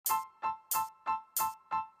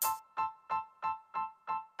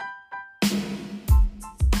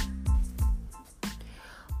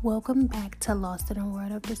Welcome back to Lost in a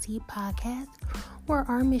World of Deceit podcast, where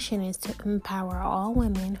our mission is to empower all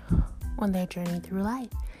women on their journey through life.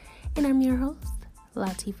 And I'm your host,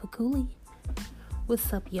 Latifa Cooley.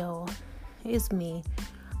 What's up, y'all? It's me.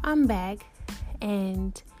 I'm back,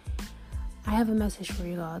 and I have a message for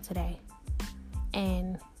you all today.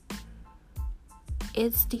 And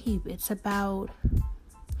it's deep. It's about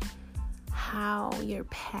how your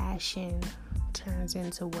passion turns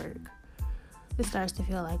into work. It starts to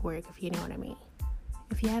feel like work, if you know what I mean.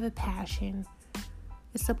 If you have a passion,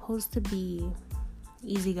 it's supposed to be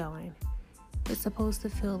easygoing. It's supposed to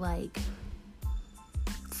feel like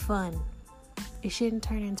fun. It shouldn't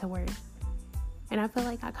turn into work. And I feel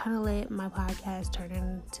like I kind of let my podcast turn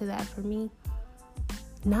into that for me.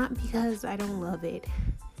 Not because I don't love it,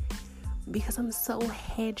 because I'm so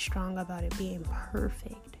headstrong about it being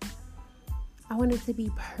perfect. I want it to be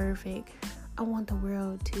perfect. I want the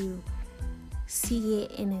world to see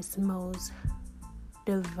it in its most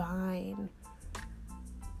divine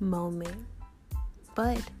moment.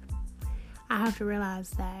 But I have to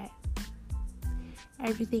realize that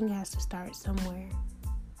everything has to start somewhere.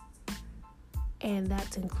 And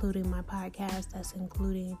that's including my podcast. That's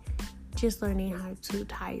including just learning how to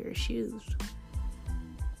tie your shoes.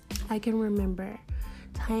 I can remember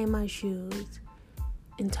tying my shoes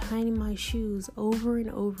and tying my shoes over and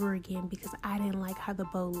over again because I didn't like how the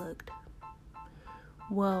bow looked.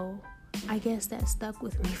 Well, I guess that stuck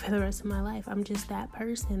with me for the rest of my life. I'm just that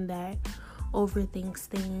person that overthinks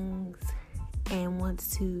things and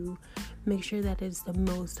wants to make sure that it's the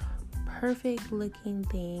most perfect looking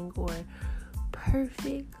thing or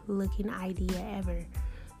perfect looking idea ever.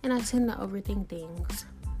 And I tend to overthink things.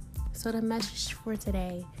 So the message for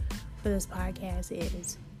today for this podcast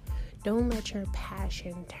is don't let your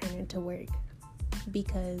passion turn into work,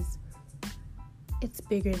 because it's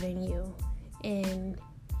bigger than you. And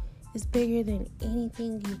it's bigger than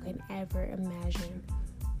anything you can ever imagine.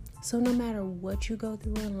 So no matter what you go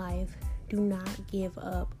through in life, do not give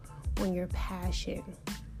up on your passion.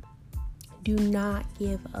 Do not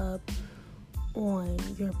give up on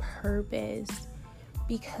your purpose,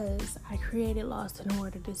 because I created Lost in a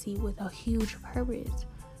World of Deceit with a huge purpose.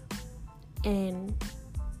 And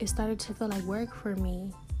it started to feel like work for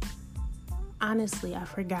me. Honestly, I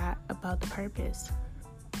forgot about the purpose.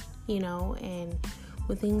 And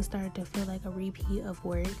when things started to feel like a repeat of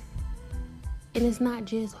work, and it's not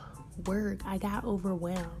just work, I got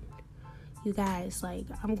overwhelmed. You guys,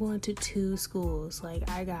 I'm going to 2 schools.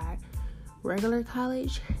 I got regular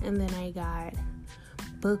college, and then I got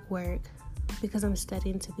book work because I'm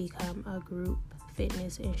studying to become a group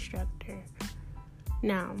fitness instructor.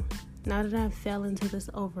 Now that I fell into this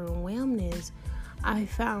overwhelmness, I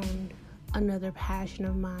found another passion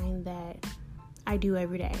of mine that I do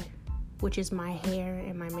every day, which is my hair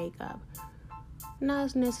and my makeup.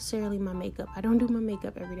 Not necessarily my makeup. I don't do my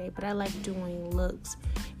makeup every day, but I like doing looks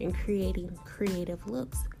and creating creative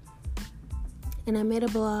looks. And I made a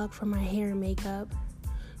blog for my hair and makeup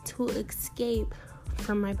to escape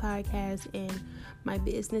from my podcast and my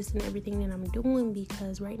business and everything that I'm doing,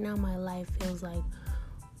 because right now my life feels like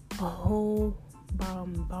a whole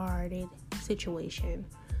bombarded situation.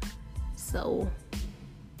 So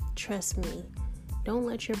trust me, don't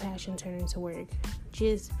let your passion turn into work.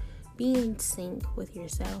 Just be in sync with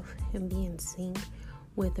yourself and be in sync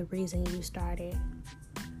with the reason you started.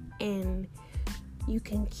 And you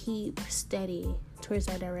can keep steady towards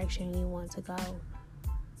that direction you want to go.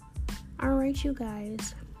 All right, you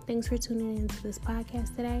guys. Thanks for tuning into this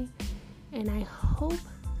podcast today. And I hope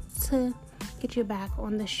to get you back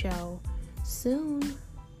on the show soon.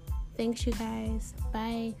 Thanks, you guys.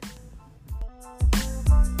 Bye.